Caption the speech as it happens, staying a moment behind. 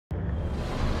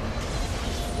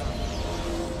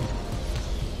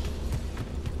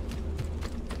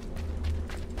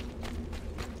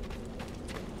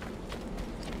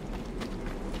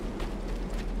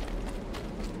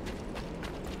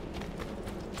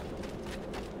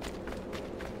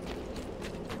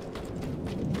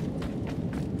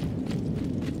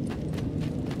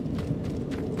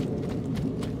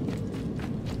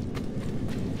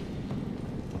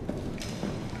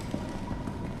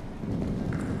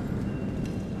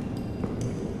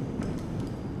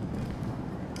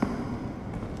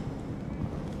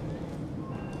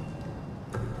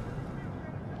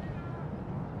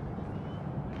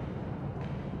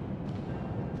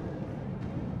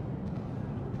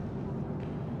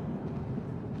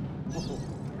I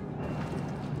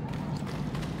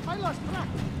lost track.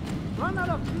 Run out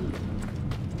of food.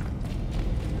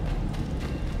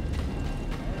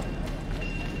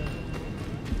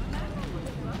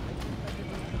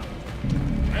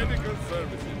 Medical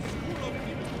services. Full of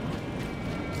people.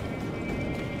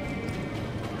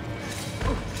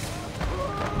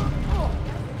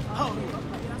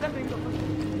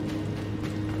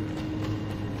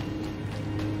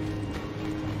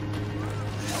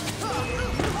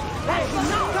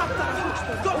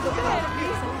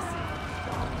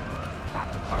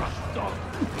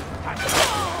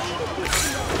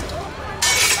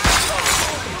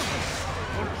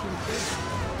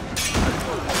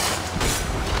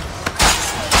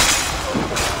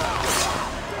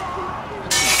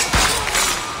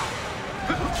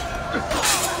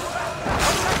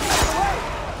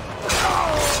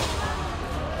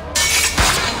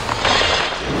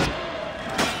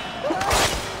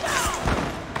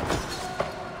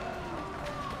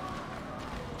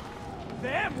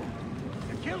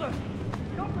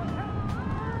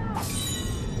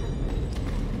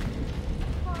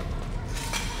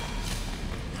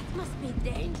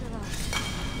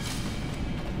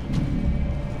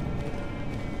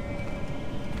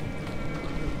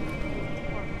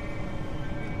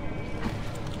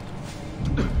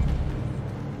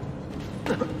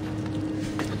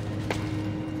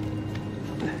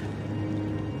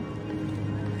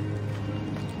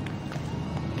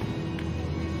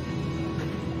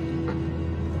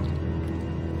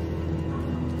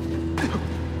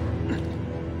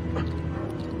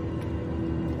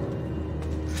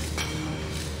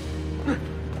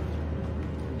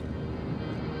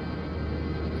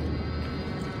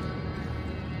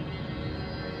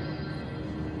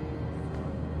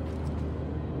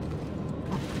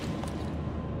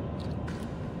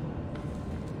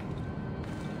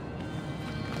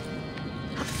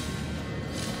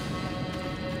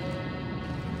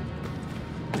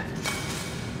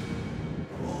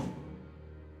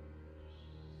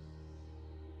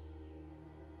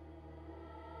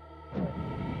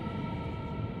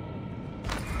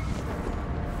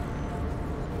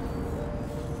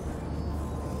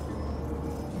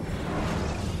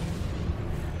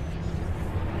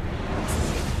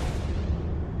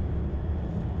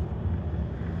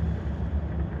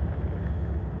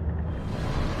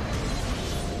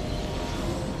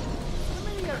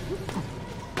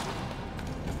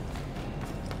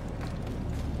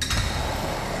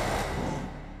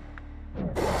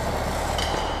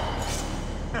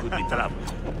 Could be trouble.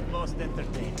 Most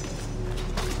entertaining.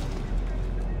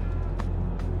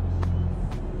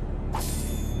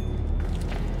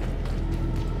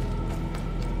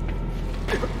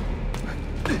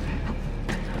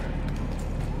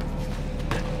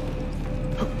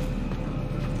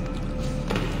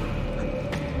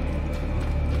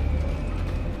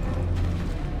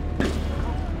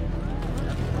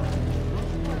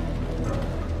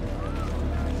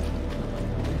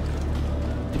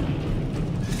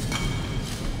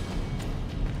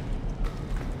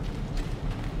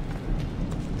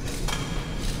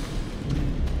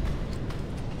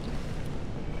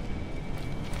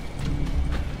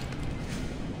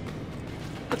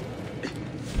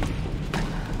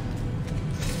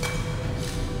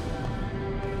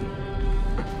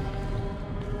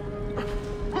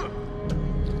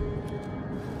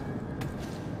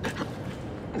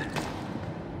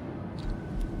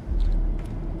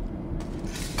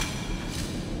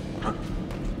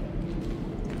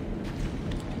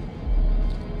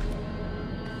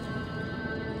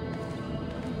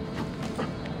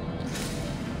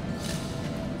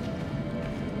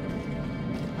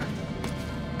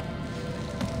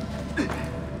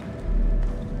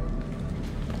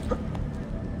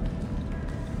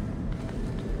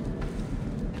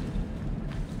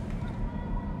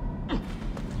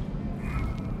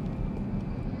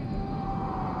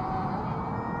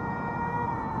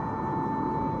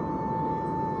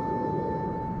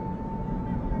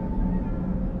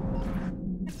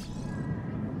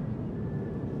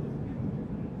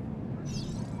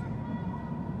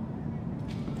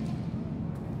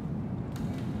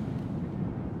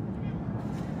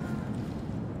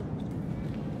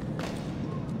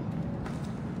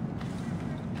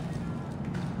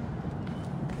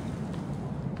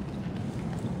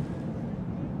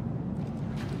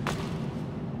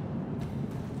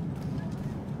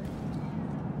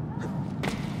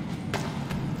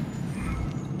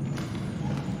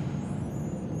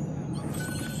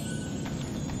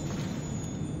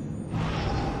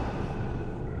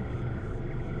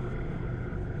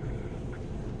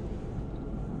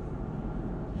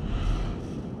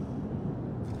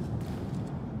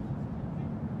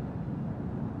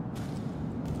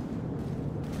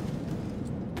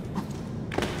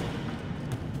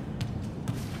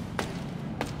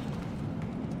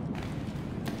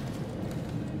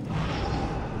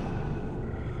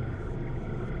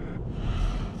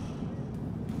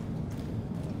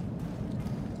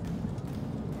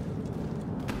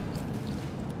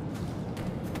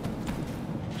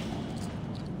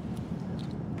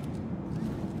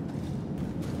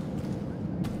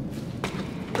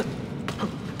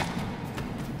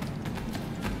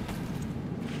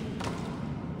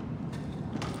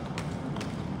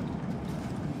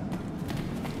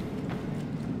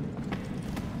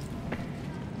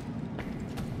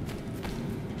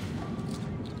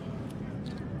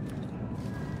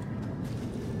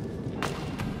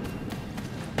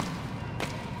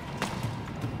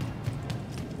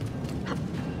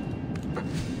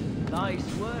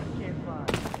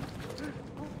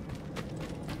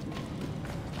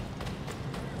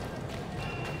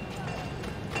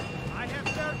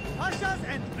 Princesses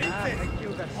and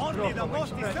princes! Only the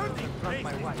most deserving place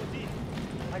my is wife. to be.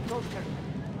 I told her.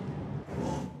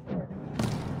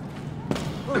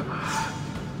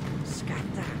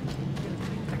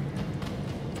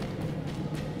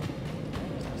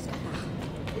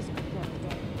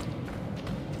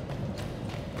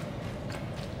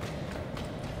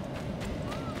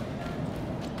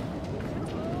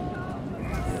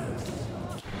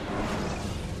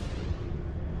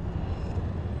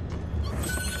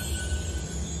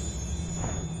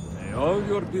 May all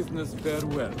your business fare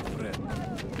well, friend.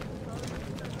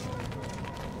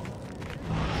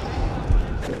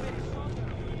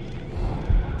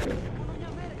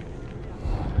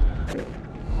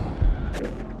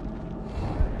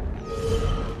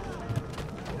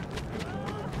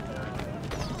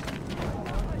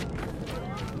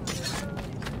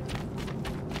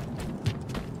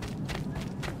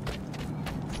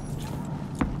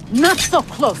 Not so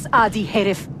close, Adi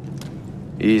Herif.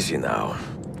 Easy now.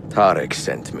 Tarek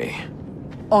sent me.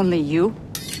 Only you?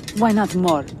 Why not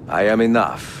more? I am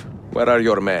enough. Where are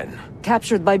your men?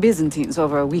 Captured by Byzantines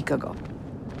over a week ago.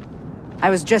 I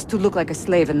was just to look like a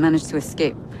slave and managed to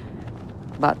escape.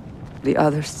 But the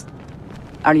others?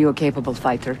 Are you a capable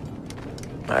fighter?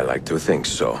 I like to think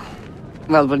so.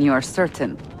 Well, when you are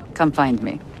certain, come find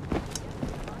me.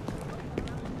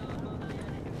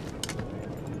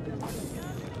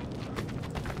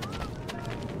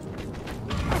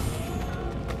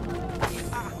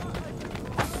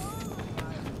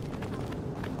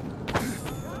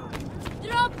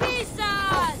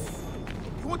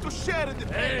 You want to share in the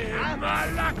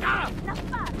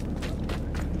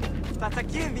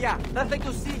Tatakindia! Nothing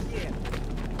to see here!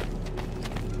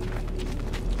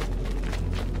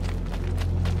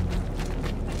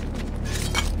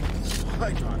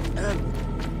 Right on,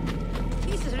 and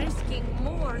He's risking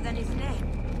more than his neck.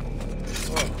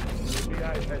 Maybe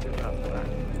I've had enough,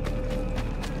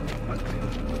 lad.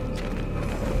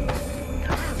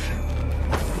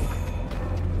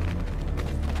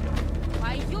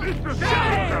 Why you?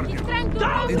 He's trying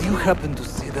to Did you happen to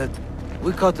see that?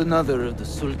 We caught another of the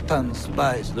Sultan's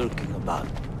spies lurking about.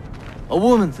 A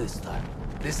woman this time,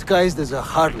 disguised as a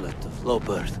harlot of low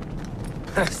birth.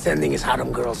 Sending his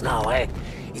harem girls now, eh?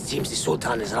 It seems the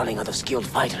Sultan is running out of skilled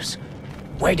fighters.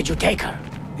 Where did you take her?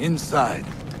 Inside,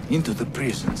 into the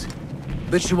prisons.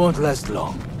 But she won't last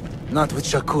long. Not with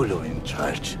Shakulo in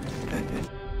charge.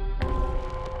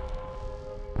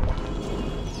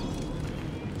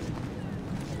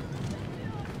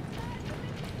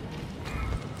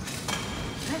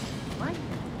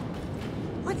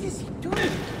 What is he doing?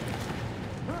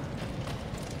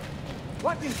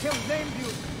 What in hell's name do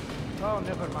you... Oh,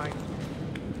 never mind.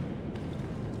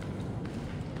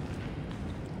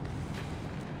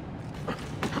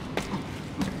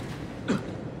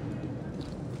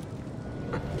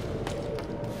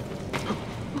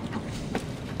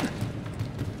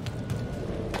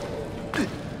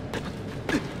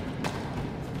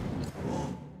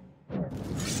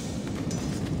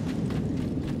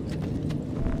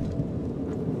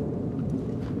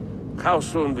 How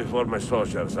soon before my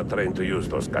soldiers are trained to use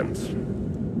those guns?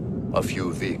 A few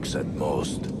weeks at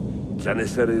most.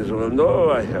 Janissaries will know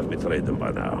I have betrayed them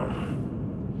by now.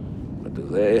 But do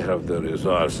they have the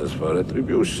resources for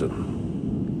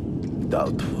retribution?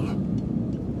 Doubtful.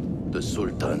 The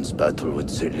Sultan's battle with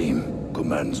Selim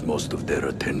commands most of their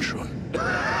attention.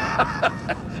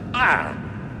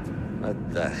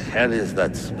 What the hell is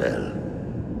that spell?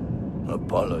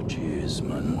 Apologies,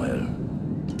 Manuel.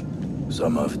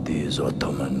 Some of these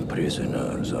Ottoman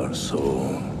prisoners are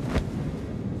so...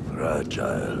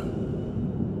 fragile.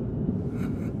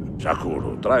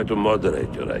 Shakuru, try to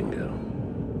moderate your anger.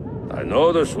 I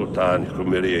know the Sultan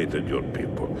humiliated your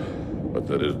people, but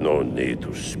there is no need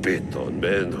to spit on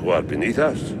men who are beneath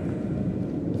us.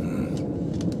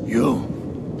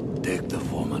 You, take the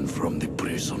woman from the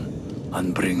prison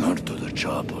and bring her to the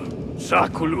chapel.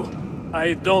 Shakulu,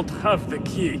 I don't have the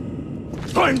key.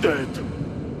 Find it!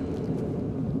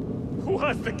 Who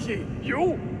has the key?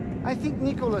 You? I think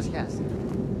Nicholas has it.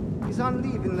 He's on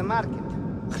leave in the market.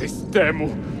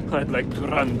 Christemu, I'd like to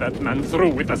run that man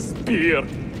through with a spear.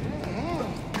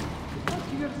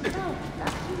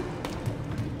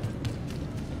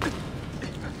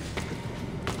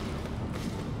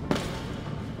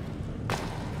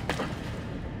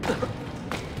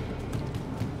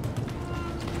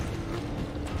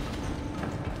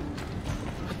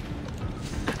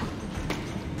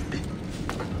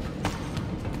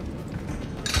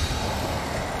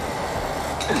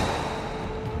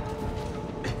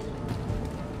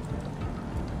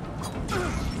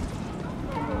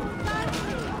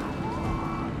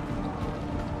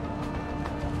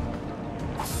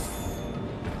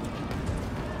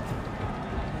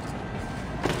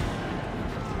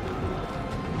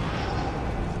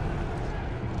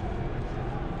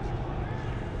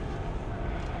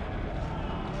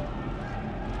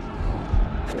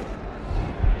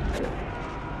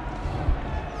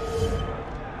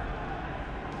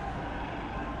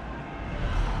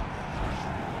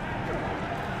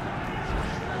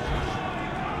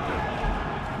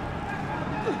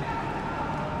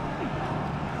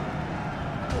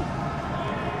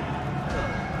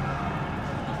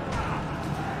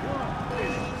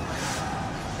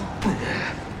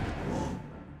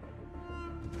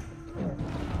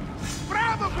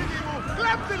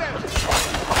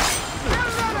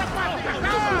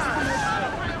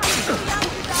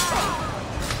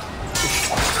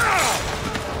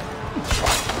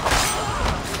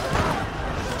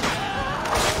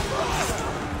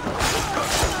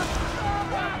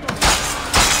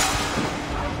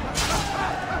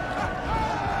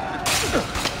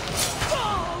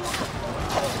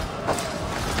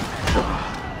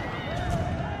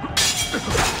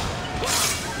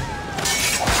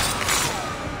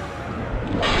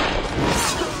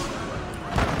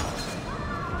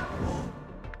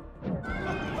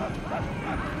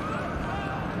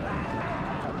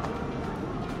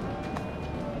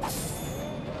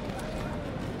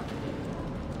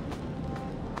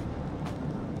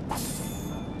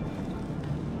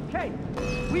 Okay,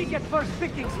 we get first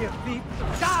pickings here, thief.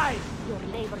 Die! Your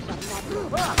labors are not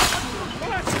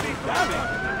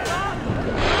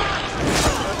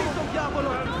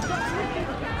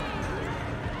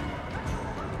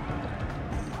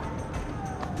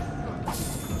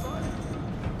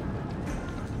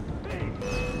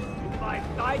If I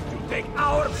died to take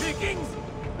our pickings,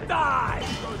 die!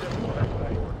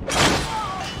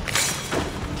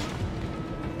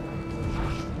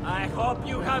 I hope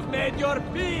you have made your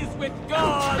peace with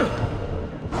God!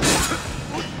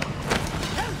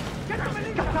 Get the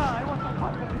Melinka! I want to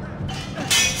talk with this.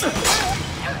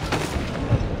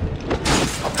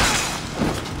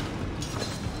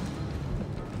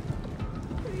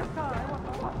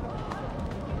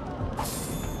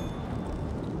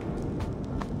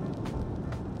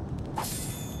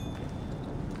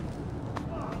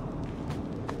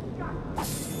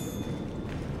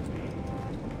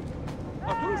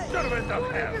 Servant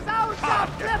of hell! It's our job,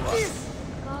 lefties!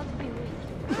 God be with you.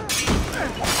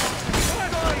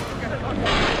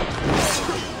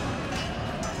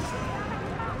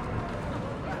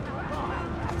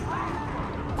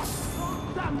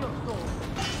 Damn your soul!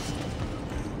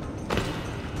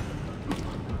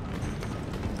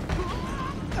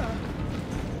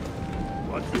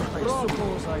 What's your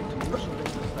Those items should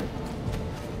exist like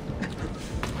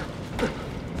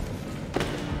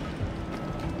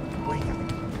Wait a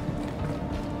minute.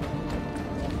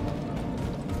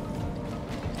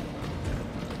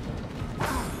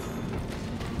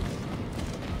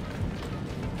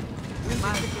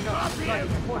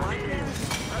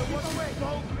 I want to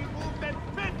don't remove that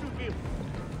fed to him.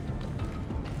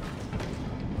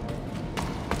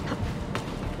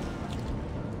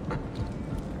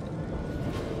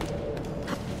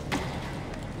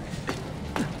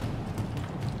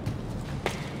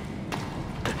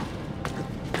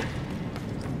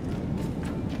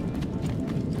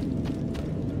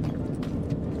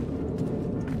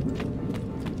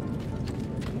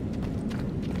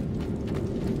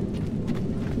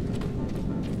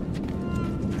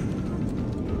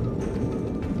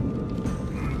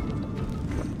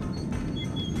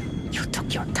 You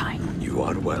took your time. You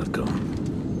are welcome.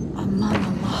 Aman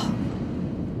Allah.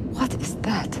 What is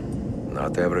that?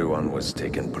 Not everyone was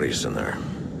taken prisoner.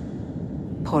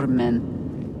 Poor men.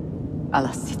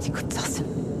 Allah siti kutsasın.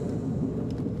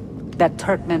 That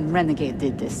Turkmen renegade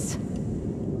did this.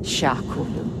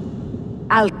 Shakulu.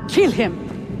 I'll kill him!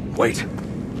 Wait!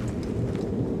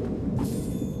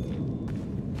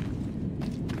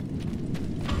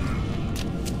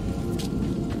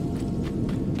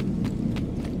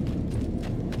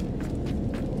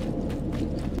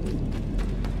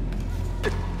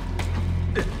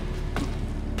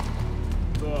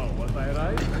 So, was I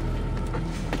right?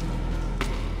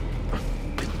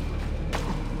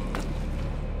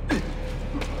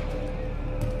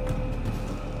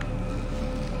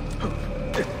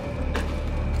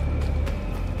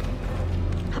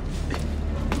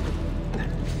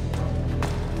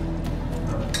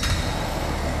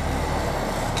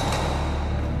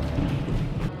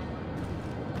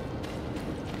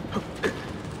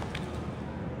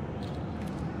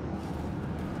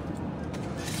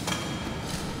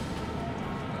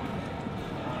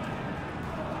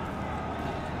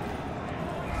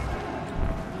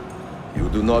 You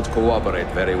do not cooperate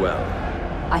very well.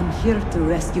 I'm here to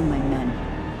rescue my men,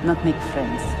 not make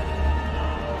friends.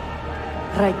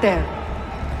 Right there.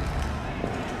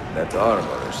 That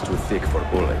armor is too thick for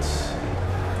bullets.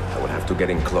 I will have to get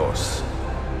in close.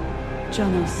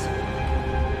 Jonas,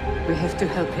 we have to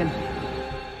help him.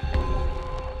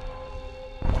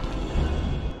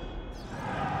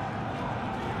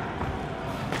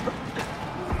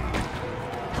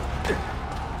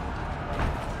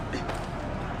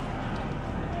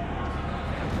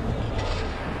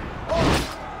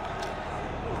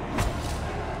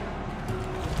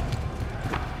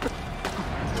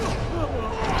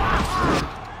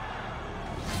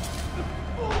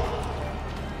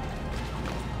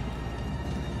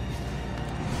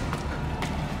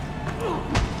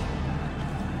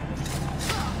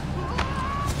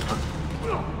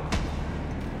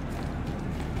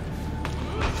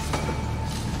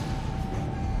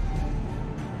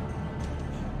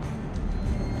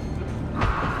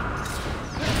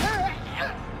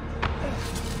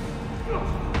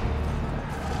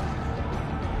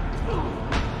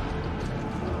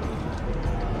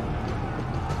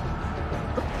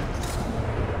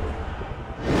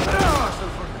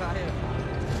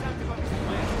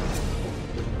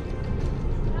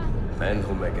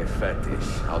 a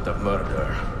fetish out of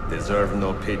murder deserve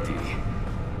no pity.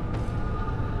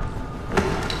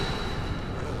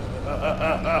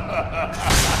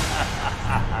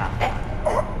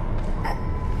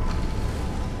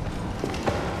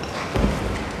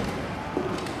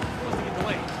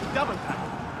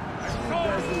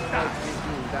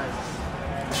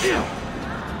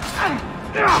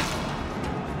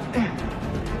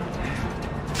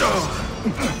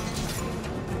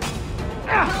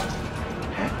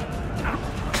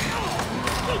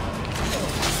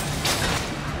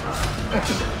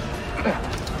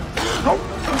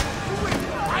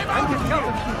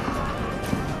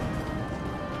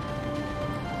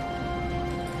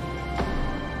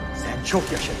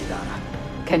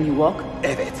 Can you walk?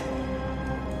 Evet.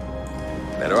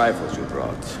 The rifles you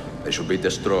brought, they should be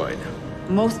destroyed.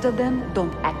 Most of them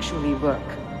don't actually work.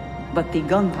 But the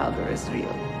gunpowder is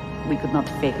real. We could not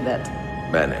fake that.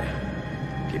 Bene.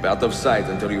 Keep out of sight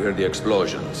until you hear the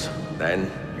explosions. Then,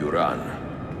 you run.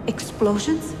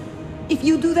 Explosions? If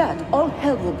you do that, all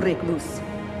hell will break loose.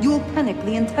 You will panic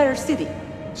the entire city.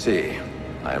 See,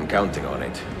 I am counting on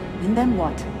it. And then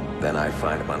what? Then I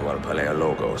find Manuel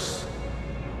Paleologos.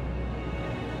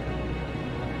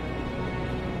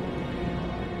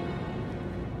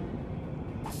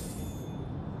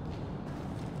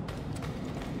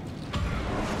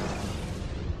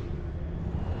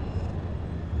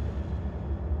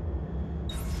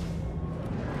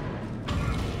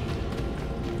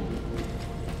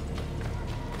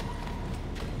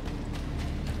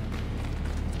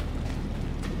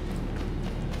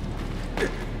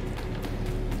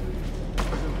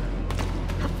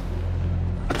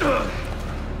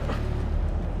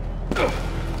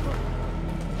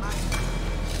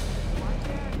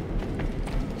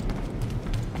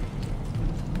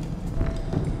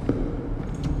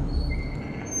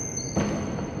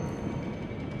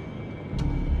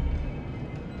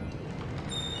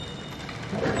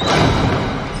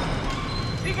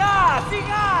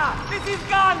 This is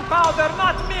gunpowder,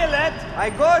 not millet! I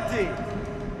got it!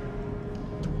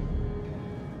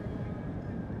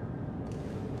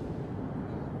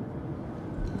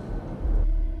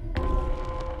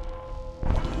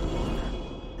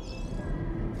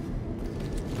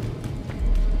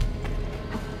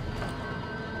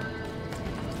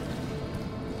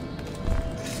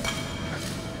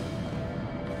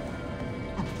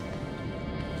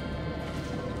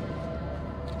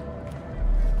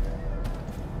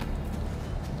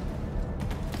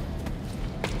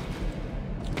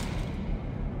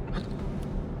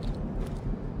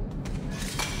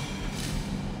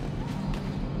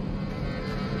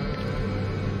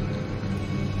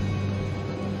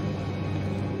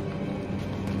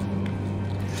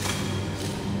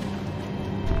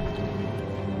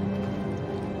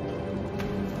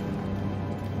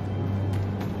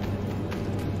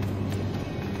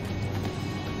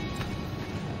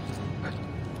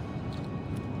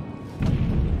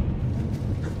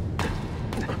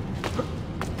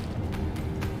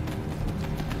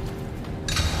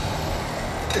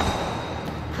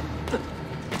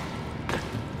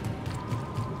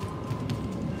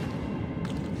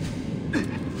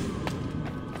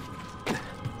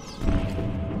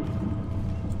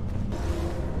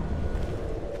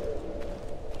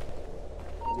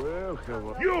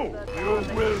 You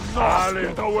will not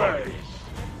slip away!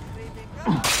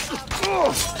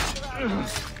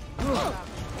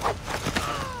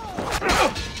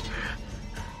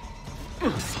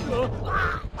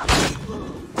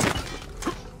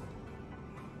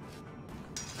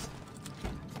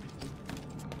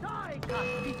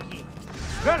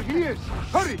 There he is!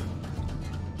 Hurry!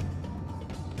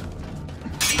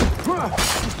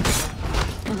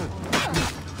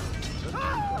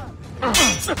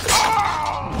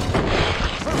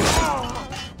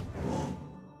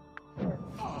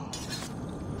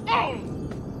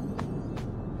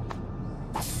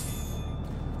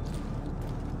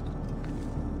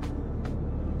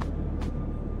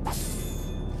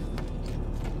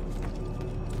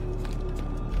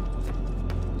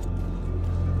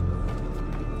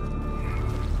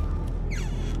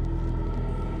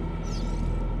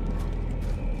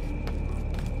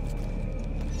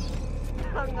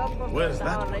 Where's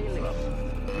that one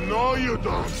from? No, you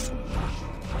don't!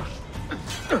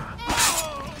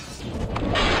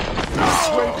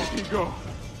 Where did he go?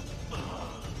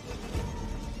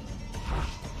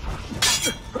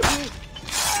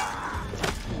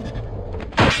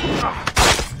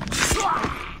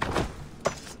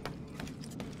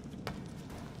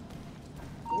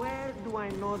 Where do I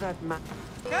know that man?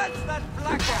 Catch that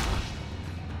blacker!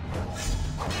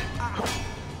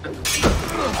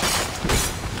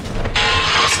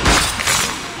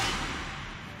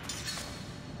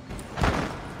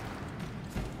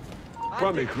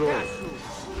 Funny clothes.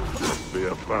 Be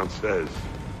a Française.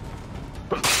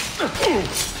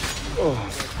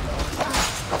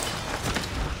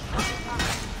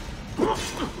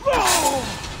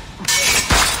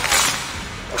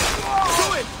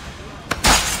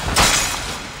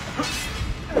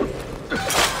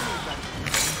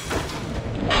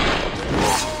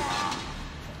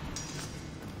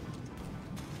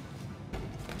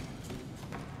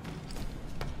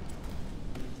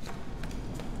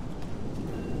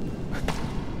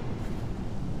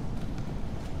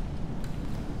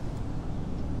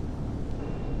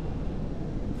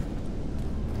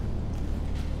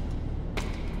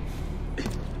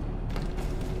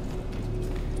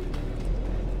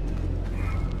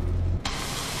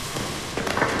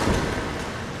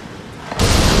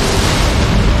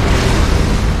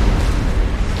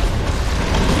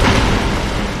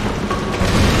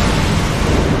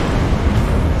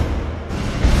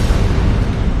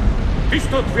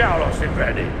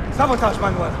 Ready. Sabotage,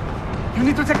 Manuel. You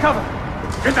need to take cover.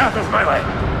 Get out of my way!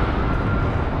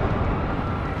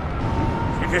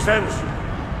 Citizens,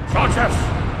 soldiers,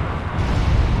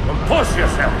 compose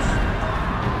yourselves.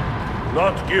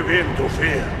 Not give in to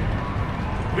fear.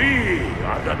 We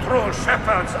are the true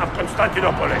shepherds of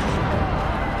Constantinopolis.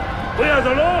 We are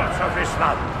the lords of this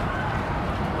land.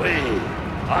 We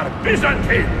are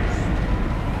Byzantines.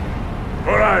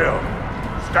 Morayo,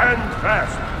 stand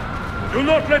fast. Do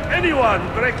not let anyone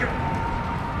break your...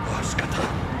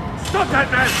 Stop that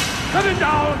man! Coming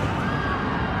down!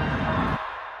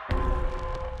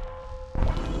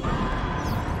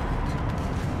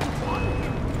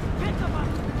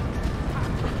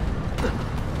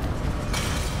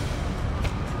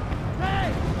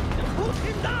 Hey! Put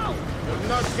him down! You're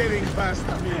not getting past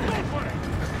me. Go for it!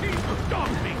 He's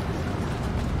stopped me!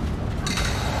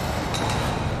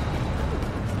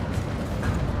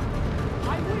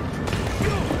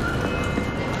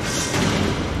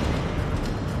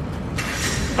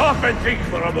 Stop and think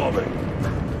for a moment.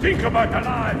 Think about the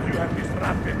lives you have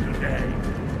disrupted today.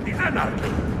 The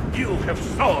anarchy you have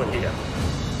sown here.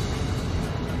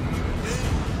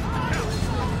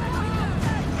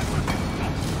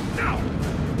 Now!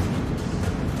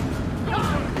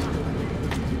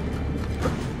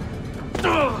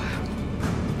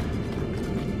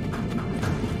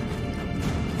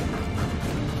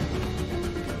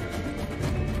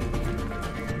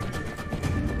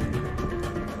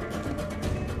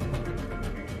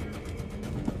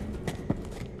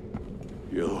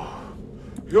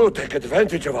 You take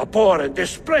advantage of our poor and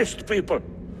displaced people,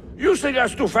 using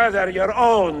us to further your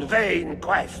own vain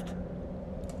quest.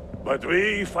 But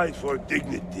we fight for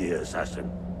dignity, assassin.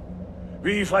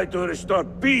 We fight to restore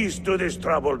peace to this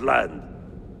troubled land.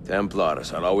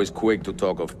 Templars are always quick to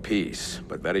talk of peace,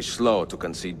 but very slow to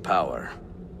concede power.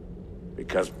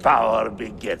 Because power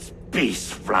begets peace,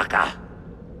 Flaka.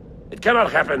 It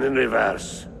cannot happen in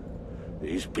reverse.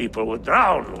 These people would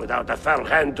drown without a fell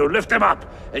hand to lift them up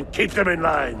and keep them in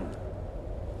line.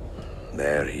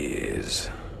 There he is.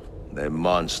 The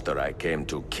monster I came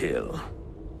to kill.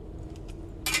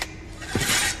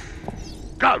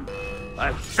 Come!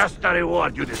 I've just the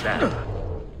reward you deserve.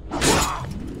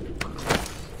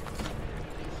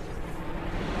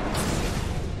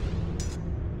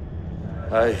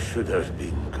 I should have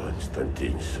been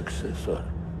Constantine's successor.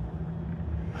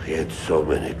 He had so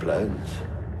many plans.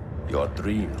 Your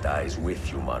dream dies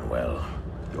with you, Manuel.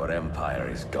 Your empire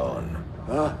is gone.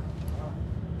 Ah.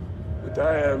 But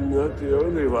I am not the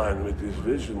only one with this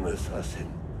vision, assassin.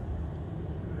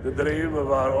 The dream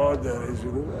of our order is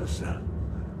universal.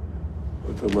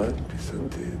 Ottoman,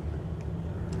 Byzantine.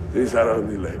 These are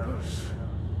only labels.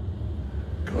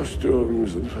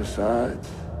 Costumes and facades.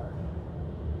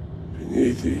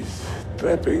 Beneath these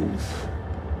trappings,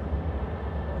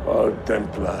 all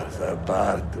Templars are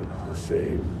part of the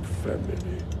same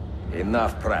family.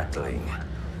 Enough prattling.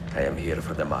 I am here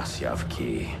for the Masyav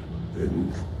key.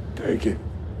 Then take it.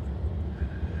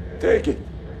 Take it.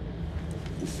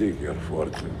 Seek your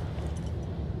fortune.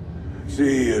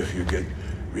 See if you get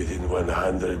within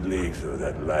 100 leagues of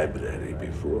that library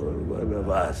before one of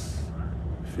us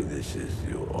finishes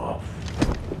you off.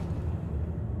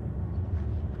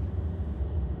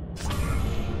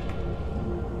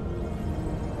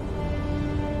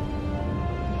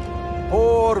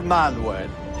 Poor Manuel,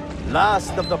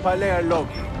 last of the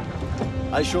Palerologi.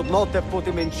 I should not have put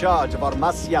him in charge of our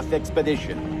Masyaf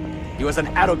expedition. He was an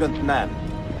arrogant man.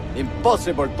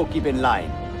 Impossible to keep in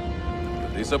line.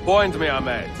 You disappoint me,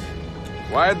 Ahmed.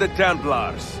 Why the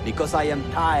Templars? Because I am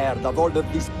tired of all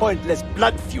of these pointless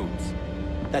blood feuds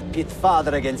that pit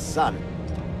father against son,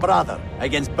 brother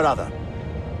against brother.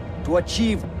 To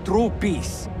achieve true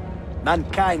peace,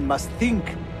 Mankind must think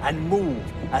and move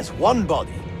as one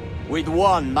body, with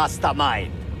one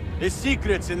mastermind. The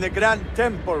secrets in the Grand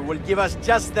Temple will give us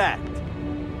just that.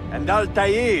 And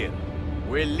Altair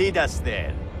will lead us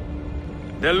there.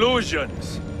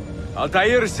 Delusions.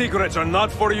 Altair's secrets are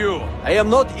not for you. I am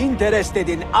not interested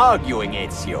in arguing,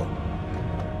 Ezio.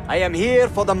 I am here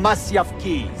for the Masyaf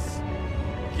keys.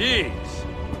 Keys?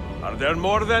 Are there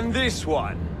more than this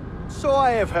one? So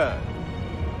I have heard.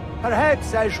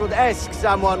 Perhaps I should ask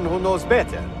someone who knows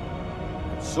better.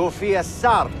 Sofia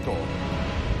Sarto.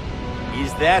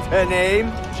 Is that her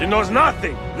name? She knows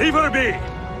nothing! Leave her be!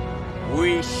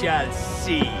 We shall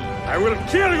see. I will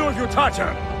kill you if you touch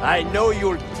her! I know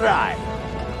you'll try.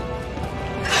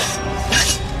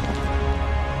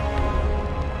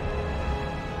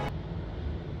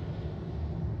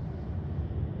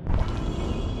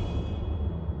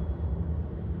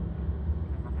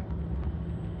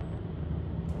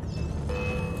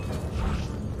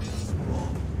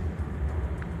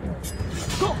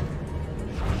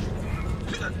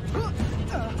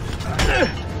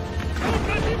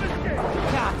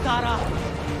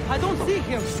 I don't see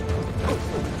him!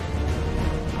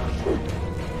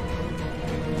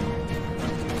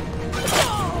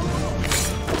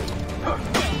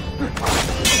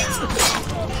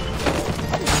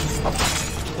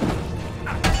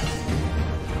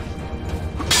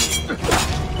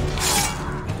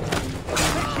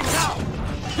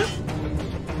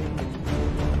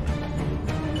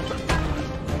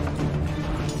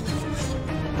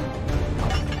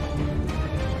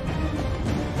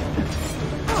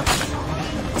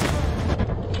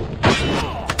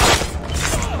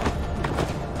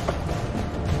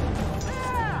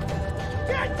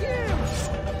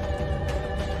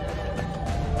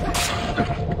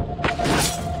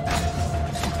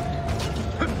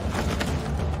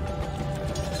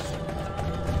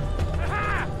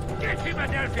 Get him,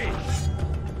 Adelphi!